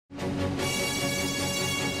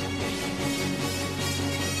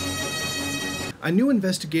A new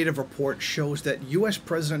investigative report shows that U.S.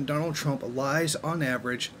 President Donald Trump lies on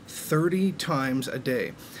average 30 times a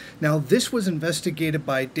day. Now, this was investigated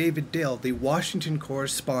by David Dale, the Washington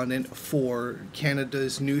correspondent for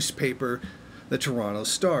Canada's newspaper, the Toronto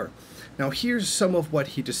Star. Now, here's some of what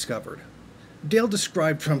he discovered. Dale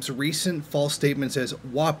described Trump's recent false statements as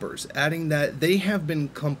whoppers, adding that they have been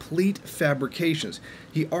complete fabrications.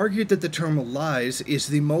 He argued that the term lies is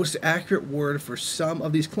the most accurate word for some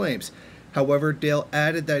of these claims. However, Dale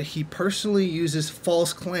added that he personally uses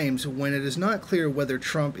false claims when it is not clear whether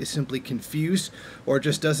Trump is simply confused or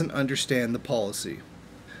just doesn't understand the policy.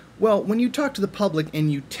 Well, when you talk to the public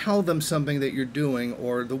and you tell them something that you're doing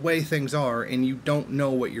or the way things are and you don't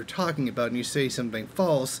know what you're talking about and you say something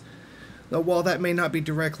false, while that may not be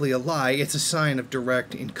directly a lie, it's a sign of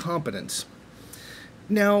direct incompetence.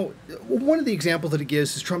 Now, one of the examples that he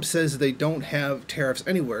gives is Trump says they don't have tariffs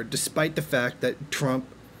anywhere, despite the fact that Trump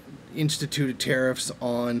instituted tariffs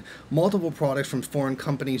on multiple products from foreign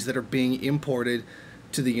companies that are being imported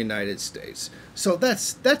to the United States. So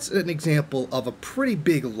that's an example of a pretty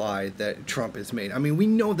big lie that Trump has made. I mean, we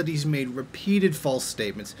know that he's made repeated false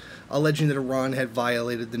statements alleging that Iran had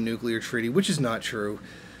violated the nuclear treaty, which is not true.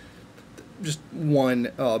 Just one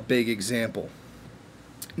big example.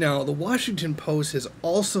 Now, the Washington Post has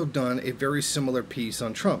also done a very similar piece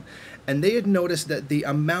on Trump, and they had noticed that the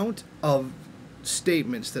amount of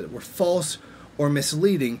statements that were false or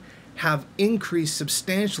misleading have increased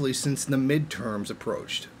substantially since the midterms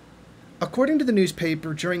approached. According to the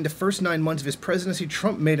newspaper, during the first 9 months of his presidency,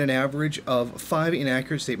 Trump made an average of 5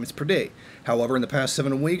 inaccurate statements per day. However, in the past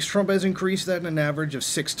 7 weeks, Trump has increased that an average of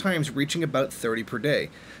 6 times, reaching about 30 per day.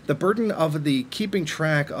 The burden of the keeping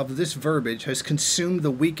track of this verbiage has consumed the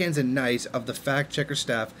weekends and nights of the fact-checker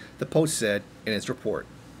staff, the Post said in its report.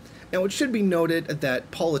 Now, it should be noted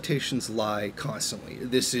that politicians lie constantly.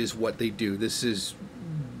 This is what they do. This is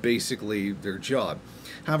basically their job.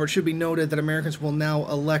 However, it should be noted that Americans will now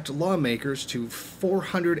elect lawmakers to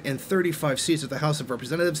 435 seats of the House of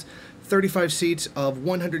Representatives. 35 seats of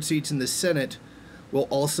 100 seats in the Senate will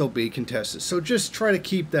also be contested. So just try to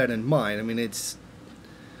keep that in mind. I mean,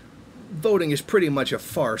 voting is pretty much a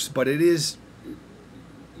farce, but it is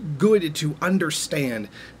good to understand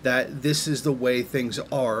that this is the way things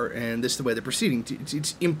are and this is the way they're proceeding.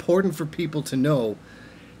 It's important for people to know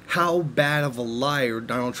how bad of a liar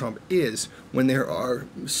Donald Trump is when there are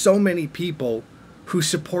so many people who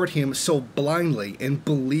support him so blindly and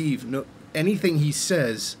believe anything he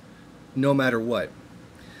says no matter what.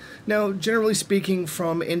 Now, generally speaking,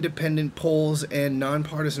 from independent polls and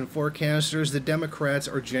nonpartisan forecasters, the Democrats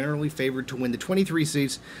are generally favored to win the 23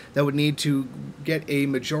 seats that would need to get a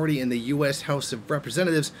majority in the U.S. House of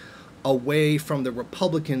Representatives away from the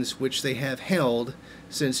Republicans, which they have held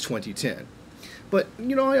since 2010. But,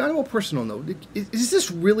 you know, on a personal note, is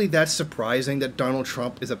this really that surprising that Donald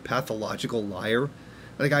Trump is a pathological liar?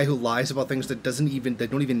 A guy who lies about things that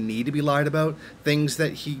don't even need to be lied about, things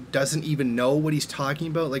that he doesn't even know what he's talking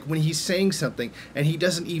about. Like when he's saying something and he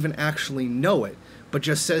doesn't even actually know it, but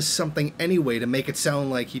just says something anyway to make it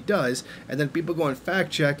sound like he does, and then people go and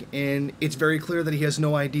fact check and it's very clear that he has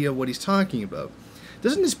no idea what he's talking about.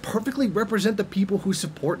 Doesn't this perfectly represent the people who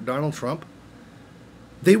support Donald Trump?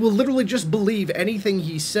 They will literally just believe anything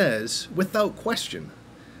he says without question.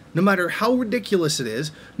 No matter how ridiculous it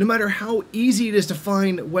is, no matter how easy it is to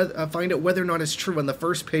find out whether or not it's true on the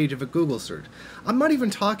first page of a Google search. I'm not even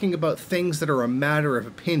talking about things that are a matter of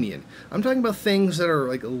opinion. I'm talking about things that are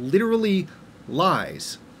like literally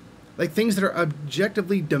lies. Like things that are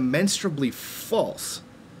objectively, demonstrably false.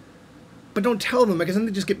 But don't tell them, because then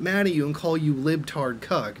they just get mad at you and call you libtard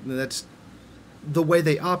cuck. That's the way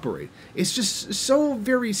they operate. It's just so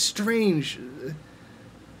very strange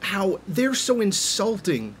how they're so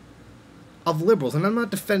insulting of liberals. And I'm not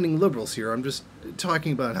defending liberals here, I'm just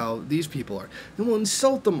talking about how these people are. And we'll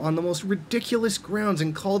insult them on the most ridiculous grounds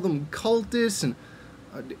and call them cultists and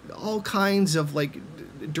all kinds of like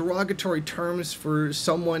derogatory terms for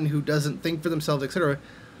someone who doesn't think for themselves, etc.,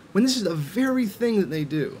 when this is the very thing that they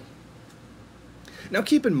do. Now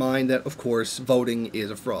keep in mind that, of course, voting is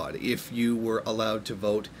a fraud. If you were allowed to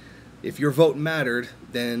vote, if your vote mattered,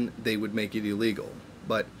 then they would make it illegal.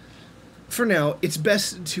 But for now, it's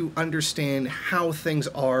best to understand how things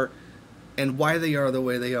are and why they are the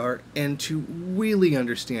way they are, and to really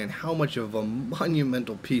understand how much of a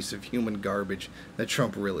monumental piece of human garbage that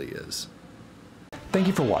Trump really is. Thank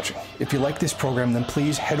you for watching. If you like this program, then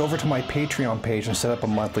please head over to my Patreon page and set up a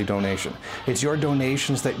monthly donation. It's your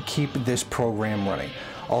donations that keep this program running.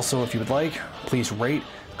 Also, if you would like, please rate,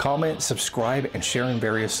 comment, subscribe, and share in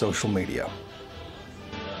various social media.